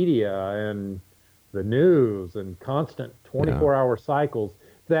social media and the news and constant 24-hour cycles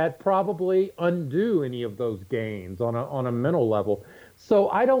that probably undo any of those gains on a mental level. So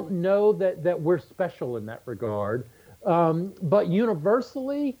I don't know that we're special in that regard. But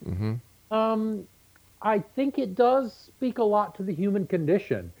universally, I think it does speak a lot to the human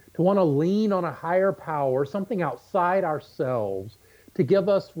condition, to want to lean on a higher power, something outside ourselves, to give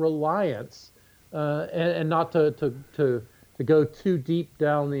us reliance, and not to go too deep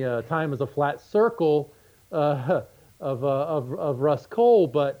down the time as a flat circle of Russ Cole.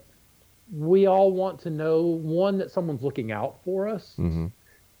 But we all want to know, one, that someone's looking out for us, and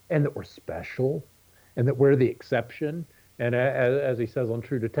that we're special, and that we're the exception. And as he says on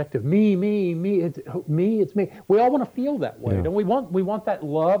True Detective, me, it's me. We all want to feel that way. And we want that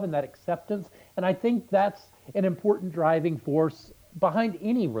love and that acceptance. And I think that's an important driving force behind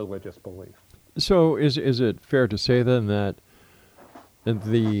any religious belief. So is it fair to say then that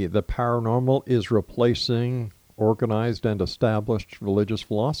the paranormal is replacing organized and established religious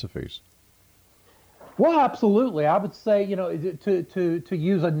philosophies? Well, absolutely. I would say, to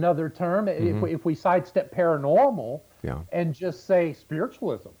use another term, if we sidestep paranormal and just say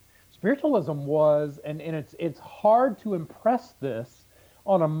spiritualism. Spiritualism was, and it's hard to impress this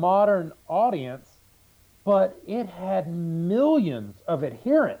on a modern audience, but it had millions of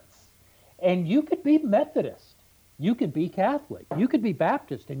adherents. And you could be Methodist, you could be Catholic, you could be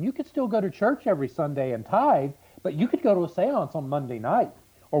Baptist, and you could still go to church every Sunday and tithe, but you could go to a seance on Monday night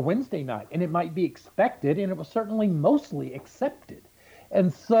or Wednesday night, and it might be expected, and it was certainly mostly accepted.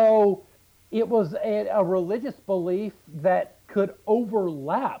 And so it was a religious belief that could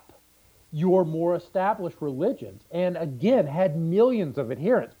overlap your more established religions, and again, had millions of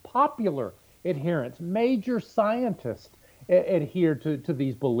adherents, popular adherents, major scientists adhered to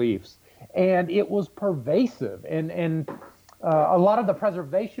these beliefs, and it was pervasive. And a lot of the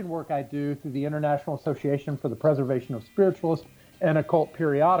preservation work I do through the International Association for the Preservation of Spiritualist and Occult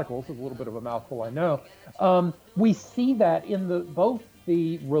Periodicals, is a little bit of a mouthful, I know. We see that in both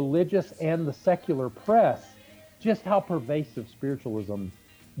the religious and the secular press, just how pervasive spiritualism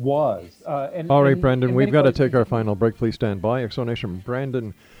was. All right, Brandon, we've got to take our final break. Please stand by. Exonation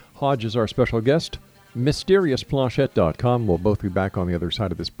Brandon Hodge is our special guest. MysteriousPlanchette.com. We'll both be back on the other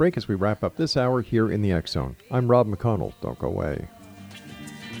side of this break as we wrap up this hour here in the X Zone. I'm Rob McConnell. Don't go away.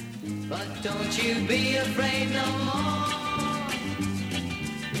 But don't you be afraid no more.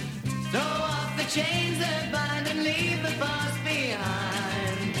 Throw off the chains that bind and leave the past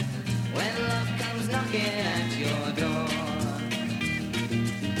behind. When love comes knocking at your door,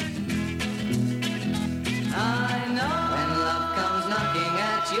 I know when love comes knocking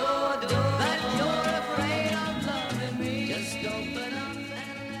at your door, that you're afraid of loving me. Just open up and let it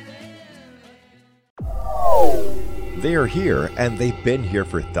in. They are here, and they've been here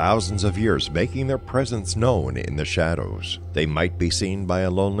for thousands of years, making their presence known in the shadows. They might be seen by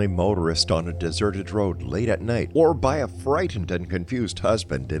a lonely motorist on a deserted road late at night, or by a frightened and confused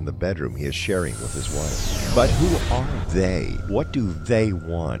husband in the bedroom he is sharing with his wife. But who are they? What do they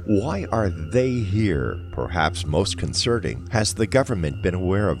want? Why are they here? Perhaps most concerning, has the government been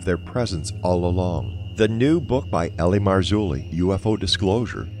aware of their presence all along? The new book by Ellie Marzulli, UFO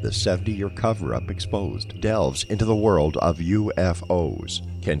Disclosure, the 70-year cover-up exposed, delves into the world of UFOs.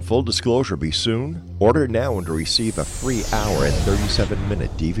 Can full disclosure be soon? Order now and receive a free hour and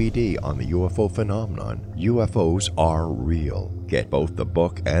 37-minute DVD on the UFO phenomenon. UFOs are real. Get both the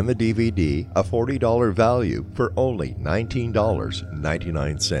book and the DVD, a $40 value, for only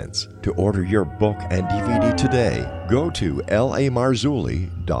 $19.99. To order your book and DVD today, go to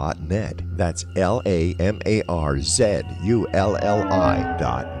lamarzulli.net. That's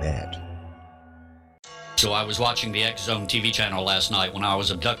LAMARZULLI.net. So I was watching the X Zone TV channel last night when I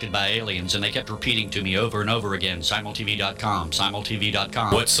was abducted by aliens, and they kept repeating to me over and over again, simultv.com,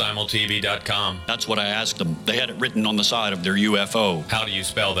 simultv.com. What's simultv.com? That's what I asked them. They had it written on the side of their UFO. How do you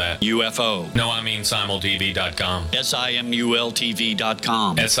spell that? UFO. No, I mean simultv.com.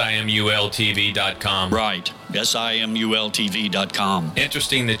 simultv.com. simultv.com. Right. simultv.com.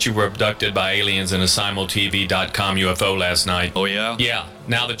 Interesting that you were abducted by aliens in a simultv.com UFO last night. Oh, yeah? Yeah.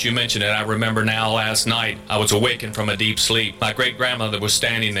 Now that you mention it, I remember now last night I was awakened from a deep sleep. My great-grandmother was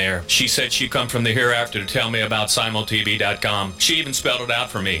standing there. She said she'd come from the hereafter to tell me about simultv.com. She even spelled it out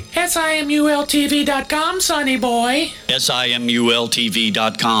for me. simultv.com, sonny boy.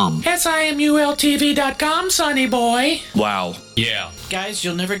 simultv.com. simultv.com, sonny boy. Wow. Yeah. Guys,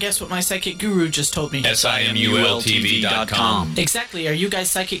 you'll never guess what my psychic guru just told me. simultv.com. Exactly. Are you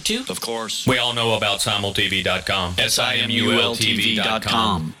guys psychic too? Of course. We all know about simultv.com. simultv.com.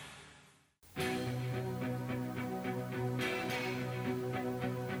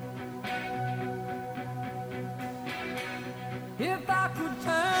 If I could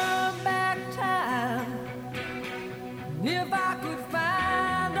turn back time, if I could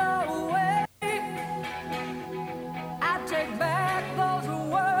find a way, I'd take back those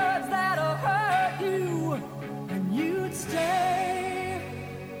words that have hurt you, and you'd stay.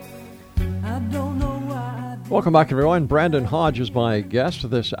 I don't know why. Welcome back, everyone. Brandon Hodge is my guest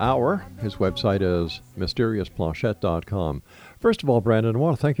this hour. His website is mysteriousplachette.com. First of all, Brandon, I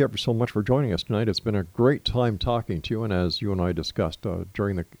want to thank you ever so much for joining us tonight. It's been a great time talking to you, and as you and I discussed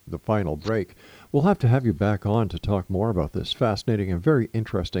during the final break, we'll have to have you back on to talk more about this fascinating and very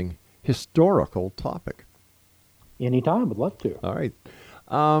interesting historical topic. Anytime, would love to. All right.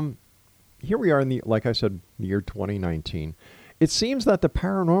 Here we are in like I said, the year 2019. It seems that the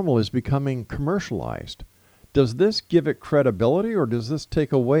paranormal is becoming commercialized. Does this give it credibility, or does this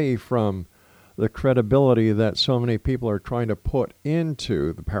take away from the credibility that so many people are trying to put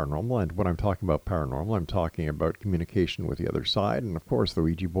into the paranormal? And when I'm talking about paranormal, I'm talking about communication with the other side, and of course the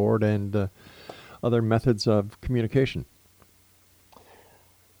Ouija board and other methods of communication.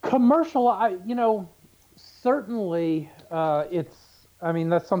 Commercial, certainly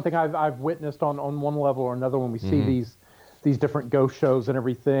that's something I've witnessed on one level or another when we see these different ghost shows and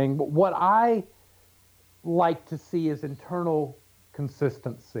everything. But what I like to see is internal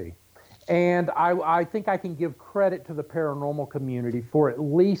consistency. And I think I can give credit to the paranormal community for at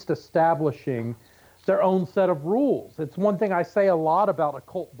least establishing their own set of rules. It's one thing I say a lot about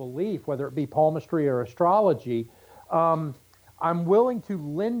occult belief, whether it be palmistry or astrology. I'm willing to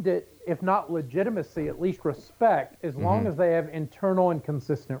lend it, if not legitimacy, at least respect, as long as they have internal and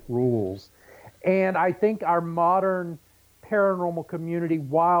consistent rules. And I think our modern paranormal community,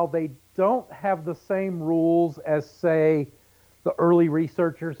 while they don't have the same rules as, say, the early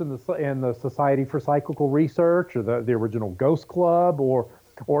researchers in the Society for Psychical Research, or the original Ghost Club, or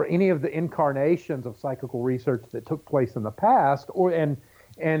any of the incarnations of psychical research that took place in the past, and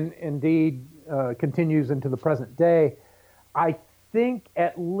indeed continues into the present day, I think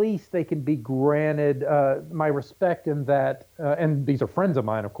at least they can be granted my respect in that, and these are friends of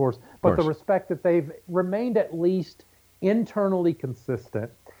mine, of course, but the respect that they've remained at least internally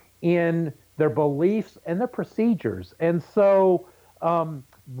consistent in their beliefs and their procedures. And so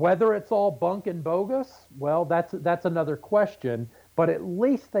whether it's all bunk and bogus, well, that's another question, but at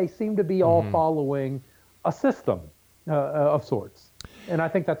least they seem to be all following a system of sorts. And I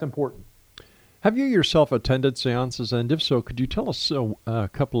think that's important. Have you yourself attended seances? And if so, could you tell us a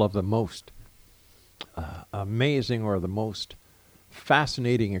couple of the most amazing or the most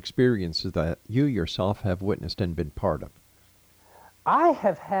fascinating experiences that you yourself have witnessed and been part of? I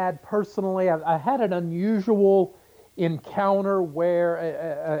have had personally, I had an unusual encounter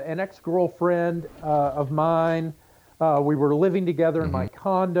where an ex-girlfriend of mine, we were living together in my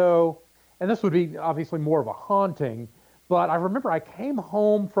condo, and this would be obviously more of a haunting, but I remember I came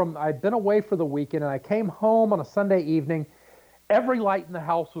home I'd been away for the weekend, and I came home on a Sunday evening. Every light in the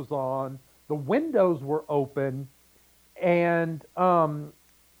house was on, the windows were open, and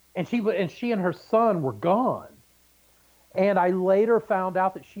she and her son were gone. And I later found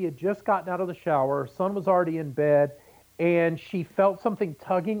out that she had just gotten out of the shower. Her son was already in bed, and she felt something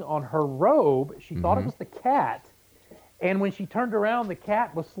tugging on her robe. She thought it was the cat. And when she turned around, the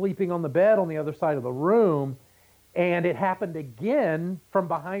cat was sleeping on the bed on the other side of the room. And it happened again from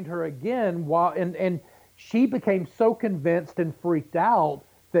behind her again. And she became so convinced and freaked out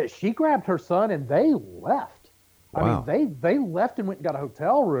that she grabbed her son and they left. Wow. I mean, they left and went and got a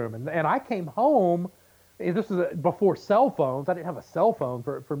hotel room. And I came home this was before cell phones. I didn't have a cell phone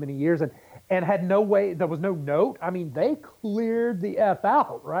for many years, and had no way. There was no note. I mean, they cleared the F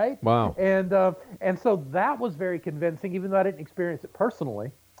out, right? Wow. And so that was very convincing, even though I didn't experience it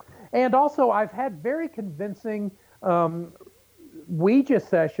personally. And also, I've had very convincing Ouija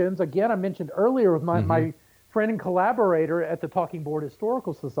sessions. Again, I mentioned earlier with my friend and collaborator at the Talking Board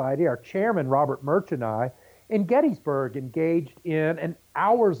Historical Society, our chairman, Robert Murch, and I, in Gettysburg, engaged in an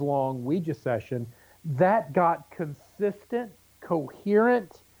hours-long Ouija session that got consistent,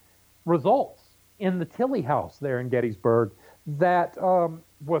 coherent results in the Tilley House there in Gettysburg that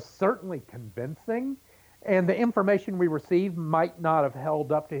was certainly convincing. And the information we received might not have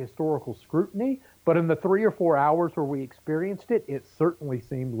held up to historical scrutiny, but in the 3 or 4 hours where we experienced it, it certainly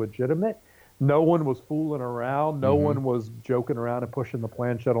seemed legitimate. No one was fooling around. No one was joking around and pushing the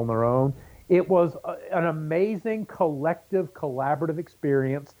planchette on their own. It was an amazing collective, collaborative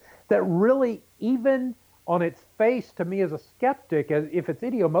experience that really, even on its face, to me as a skeptic, as if it's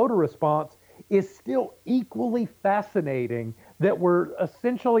ideomotor response, is still equally fascinating that we're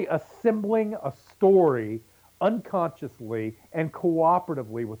essentially assembling a story unconsciously and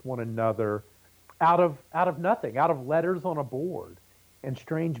cooperatively with one another out of nothing, out of letters on a board and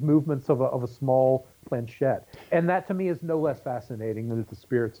strange movements of a small planchette. And that to me is no less fascinating than that the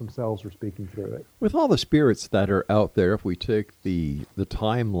spirits themselves are speaking through it. With all the spirits that are out there, if we take the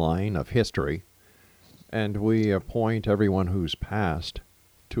timeline of history and we appoint everyone who's passed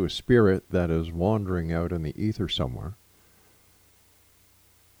to a spirit that is wandering out in the ether somewhere,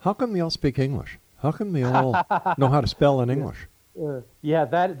 how come they all speak English? How come they all know how to spell in English? Yeah,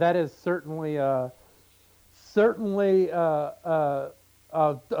 that is certainly a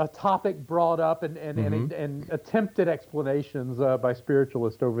topic brought up and attempted explanations by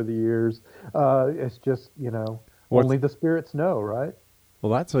spiritualists over the years. It's just, only the spirits know, right?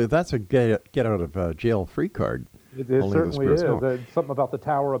 Well, that's a get out of jail free card. It certainly is. Something about the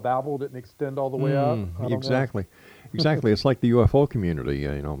Tower of Babel didn't extend all the way up. Exactly. Exactly. It's like the UFO community.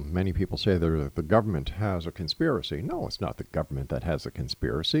 Many people say the government has a conspiracy. No, it's not the government that has a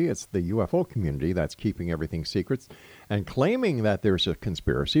conspiracy. It's the UFO community that's keeping everything secret and claiming that there's a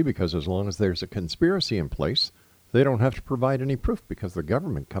conspiracy, because as long as there's a conspiracy in place, they don't have to provide any proof because the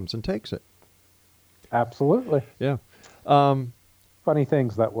government comes and takes it. Absolutely. Yeah. Funny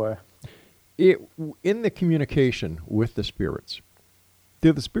things that way. In the communication with the spirits,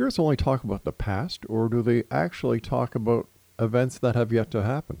 do the spirits only talk about the past, or do they actually talk about events that have yet to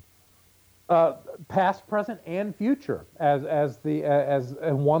happen? Past, present, and future, as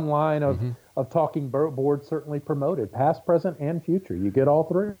one line of Talking Board certainly promoted. Past, present, and future. You get all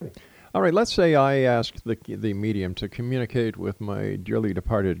three. All right. Let's say I asked the medium to communicate with my dearly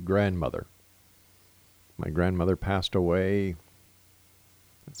departed grandmother. My grandmother passed away,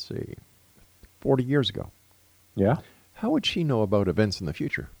 40 years ago. Yeah. How would she know about events in the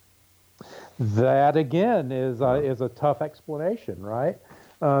future? That again is a tough explanation, right?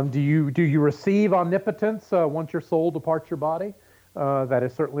 Do you receive omnipotence once your soul departs your body? That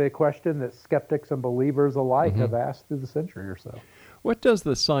is certainly a question that skeptics and believers alike have asked through the century or so. What does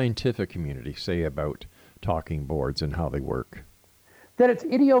the scientific community say about talking boards and how they work? That it's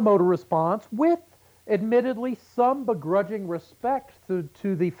ideomotor response with, admittedly, some begrudging respect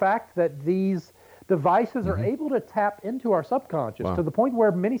to the fact that these devices are able to tap into our subconscious to the point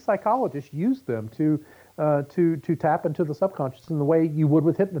where many psychologists use them to tap into the subconscious in the way you would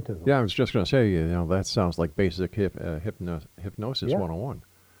with hypnotism. Yeah, I was just going to say, that sounds like basic hypnosis 101.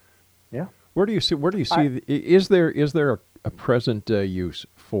 Yeah. Where do you see? Is there a present use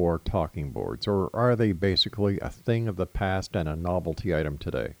for talking boards, or are they basically a thing of the past and a novelty item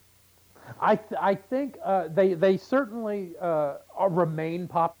today? I think they certainly remain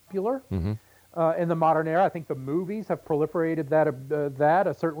popular in the modern era. I think the movies have proliferated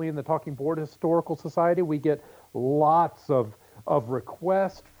that. Certainly in the Talking Board Historical Society, we get lots of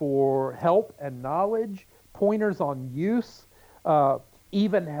requests for help and knowledge, pointers on use,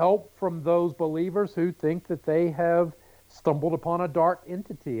 even help from those believers who think that they have stumbled upon a dark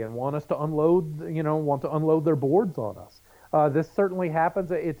entity and want us to unload their boards on us. This certainly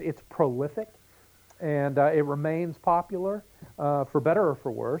happens. It's prolific, and it remains popular, for better or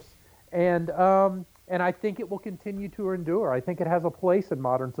for worse. And I think it will continue to endure. I think it has a place in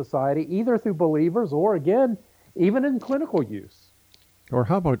modern society, either through believers or, again, even in clinical use. Or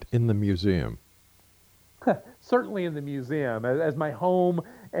how about in the museum? Certainly in the museum, as my home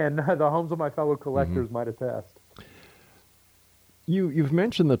and the homes of my fellow collectors might attest. You've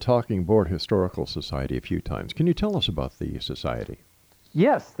mentioned the Talking Board Historical Society a few times. Can you tell us about the society?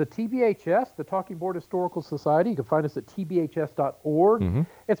 Yes, the TBHS, the Talking Board Historical Society. You can find us at tbhs.org. Mm-hmm.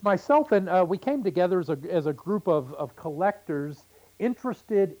 It's myself, and we came together as a group of collectors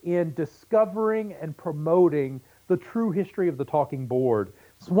interested in discovering and promoting the true history of the Talking Board.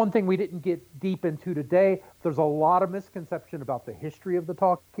 It's one thing we didn't get deep into today. There's a lot of misconception about the history of the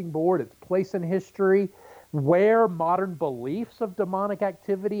Talking Board, its place in history, where modern beliefs of demonic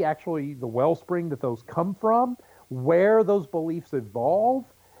activity, actually the wellspring that those come from, where those beliefs evolve,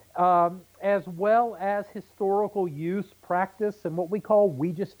 as well as historical use, practice, and what we call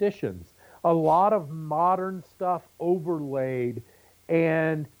Ouijastitions. A lot of modern stuff overlaid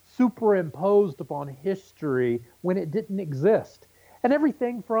and superimposed upon history when it didn't exist. And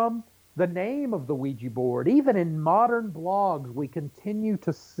everything from the name of the Ouija board, even in modern blogs, we continue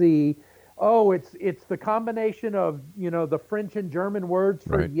to see, it's the combination of, the French and German words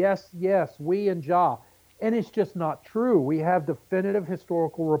for yes, yes, oui, and ja. And it's just not true. We have definitive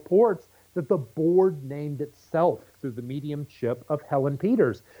historical reports that the board named itself through the mediumship of Helen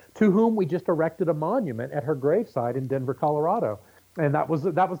Peters, to whom we just erected a monument at her gravesite in Denver, Colorado. And that was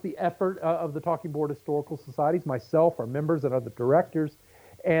the effort of the Talking Board Historical Societies, myself, our members, and other directors,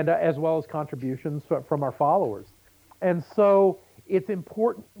 and as well as contributions from our followers. And so it's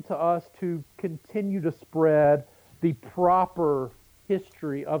important to us to continue to spread the proper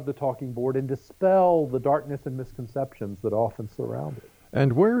history of the Talking Board and dispel the darkness and misconceptions that often surround it.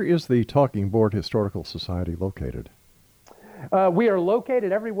 And where is the Talking Board Historical Society located? We are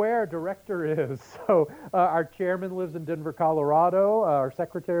located everywhere our director is. So our chairman lives in Denver, Colorado. Our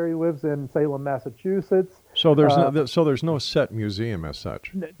secretary lives in Salem, Massachusetts. So there's no set museum as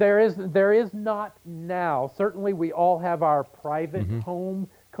such. There is not now. Certainly, we all have our private home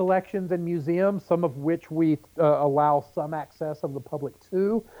collections and museums, some of which we allow some access of the public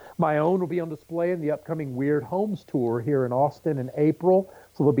to. My own will be on display in the upcoming Weird Homes Tour here in Austin in April.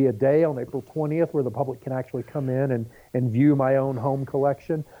 So there'll be a day on April 20th where the public can actually come in and view my own home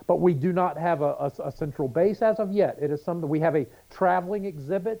collection. But we do not have a central base as of yet. It is something we have a traveling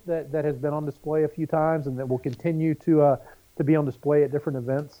exhibit that has been on display a few times and that will continue to be on display at different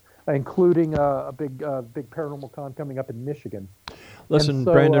events, including a big paranormal con coming up in Michigan. Listen,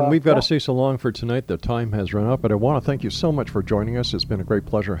 so, Brandon, we've got to say so long for tonight. The time has run out, but I want to thank you so much for joining us. It's been a great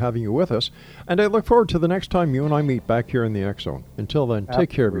pleasure having you with us, and I look forward to the next time you and I meet back here in the X Zone. Until then, take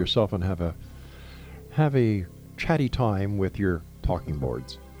care of yourself and have a chatty time with your talking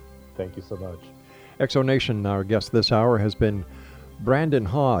boards. Thank you so much. X Zone Nation, our guest this hour has been Brandon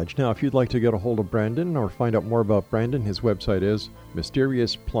Hodge. Now, if you'd like to get a hold of Brandon or find out more about Brandon, his website is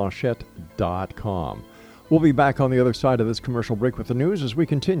mysteriousplachette.com. We'll be back on the other side of this commercial break with the news as we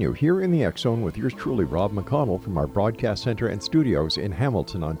continue here in the X Zone with yours truly, Rob McConnell, from our broadcast center and studios in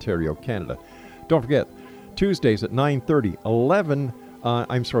Hamilton, Ontario, Canada. Don't forget, Tuesdays at 9:30,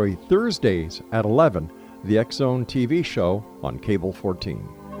 Thursdays at 11, the X Zone TV show on Cable 14.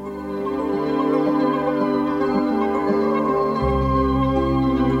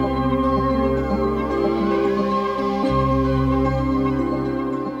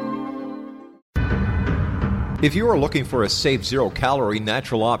 If you are looking for a safe, zero-calorie,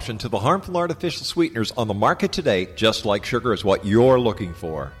 natural option to the harmful artificial sweeteners on the market today, Just Like Sugar is what you're looking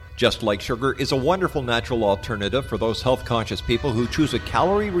for. Just Like Sugar is a wonderful natural alternative for those health-conscious people who choose a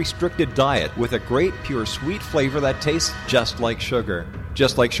calorie-restricted diet with a great, pure, sweet flavor that tastes just like sugar.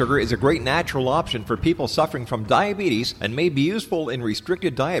 Just Like Sugar is a great natural option for people suffering from diabetes and may be useful in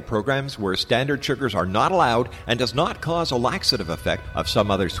restricted diet programs where standard sugars are not allowed and does not cause a laxative effect of some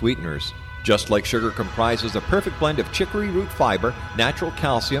other sweeteners. Just Like Sugar comprises a perfect blend of chicory root fiber, natural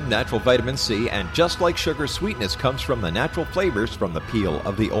calcium, natural vitamin C, and Just Like Sugar's sweetness comes from the natural flavors from the peel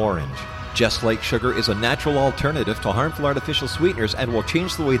of the orange. Just Like Sugar is a natural alternative to harmful artificial sweeteners and will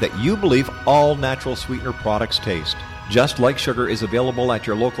change the way that you believe all natural sweetener products taste. Just Like Sugar is available at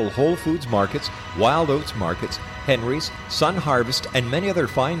your local Whole Foods markets, Wild Oats markets, Henry's, Sun Harvest, and many other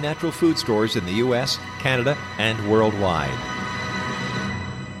fine natural food stores in the U.S., Canada, and worldwide.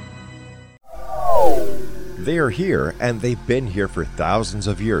 They are here, and they've been here for thousands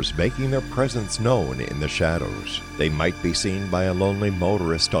of years, making their presence known in the shadows. They might be seen by a lonely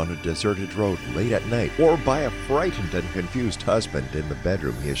motorist on a deserted road late at night, or by a frightened and confused husband in the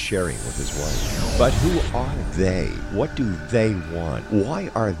bedroom he is sharing with his wife. But who are they? What do they want?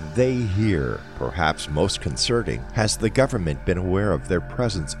 Why are they here? Perhaps most concerning, has the government been aware of their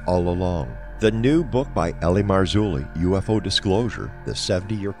presence all along? The new book by Ellie Marzulli, UFO Disclosure, the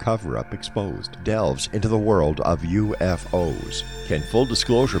 70-year cover-up exposed, delves into the world of UFOs. Can full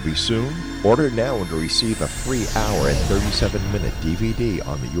disclosure be soon? Order now and receive a free hour and 37-minute DVD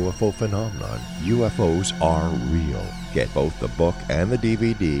on the UFO phenomenon. UFOs are real. Get both the book and the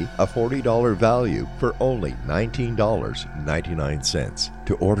DVD, a $40 value, for only $19.99.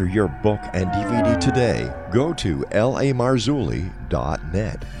 To order your book and DVD today, go to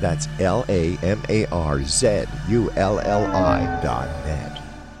lamarzulli.net. That's LAMARZULLI.net.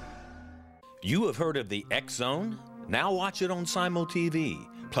 You have heard of the X Zone? Now watch it on Simul TV,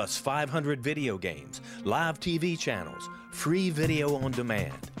 plus 500 video games, live TV channels, free video on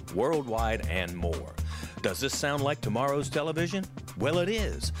demand, worldwide, and more. Does this sound like tomorrow's television? Well, it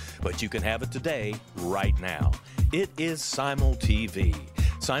is, but you can have it today, right now. It is Simul TV.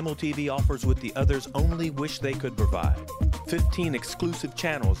 Simul TV offers what the others only wish they could provide. 15 exclusive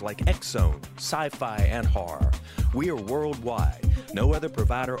channels like X Zone, sci-fi, and horror. We are worldwide. No other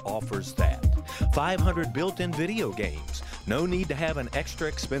provider offers that. 500 built-in video games. No need to have an extra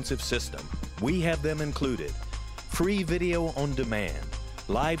expensive system. We have them included. Free video on demand.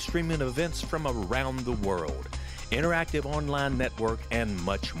 Live streaming events from around the world. Interactive online network, and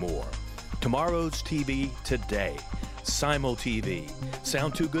much more. Tomorrow's TV today. Simul TV.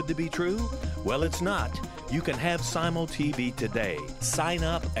 Sound too good to be true? Well, it's not. You can have Simul TV today. Sign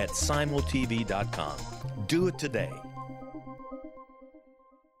up at simultv.com. Do it today.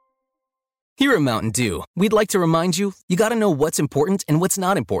 Here at Mountain Dew, we'd like to remind you, you gotta know what's important and what's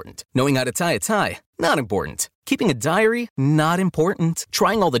not important. Knowing how to tie a tie, not important. Keeping a diary, not important.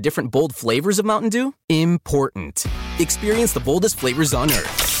 Trying all the different bold flavors of Mountain Dew, important. Experience the boldest flavors on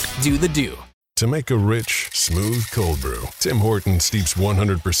Earth. Do the Dew. To make a rich, smooth cold brew, Tim Hortons steeps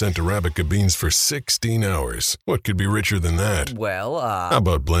 100% Arabica beans for 16 hours. What could be richer than that? Well, How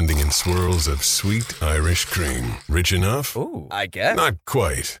about blending in swirls of sweet Irish cream? Rich enough? Ooh, I guess. Not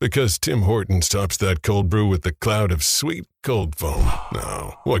quite, because Tim Hortons tops that cold brew with the cloud of sweet cold foam.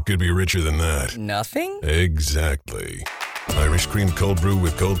 Now, what could be richer than that? Nothing? Exactly. Irish cream cold brew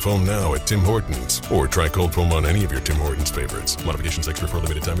with cold foam now at Tim Hortons. Or try cold foam on any of your Tim Hortons favorites. Modifications extra for a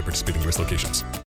limited time at participating U.S. locations.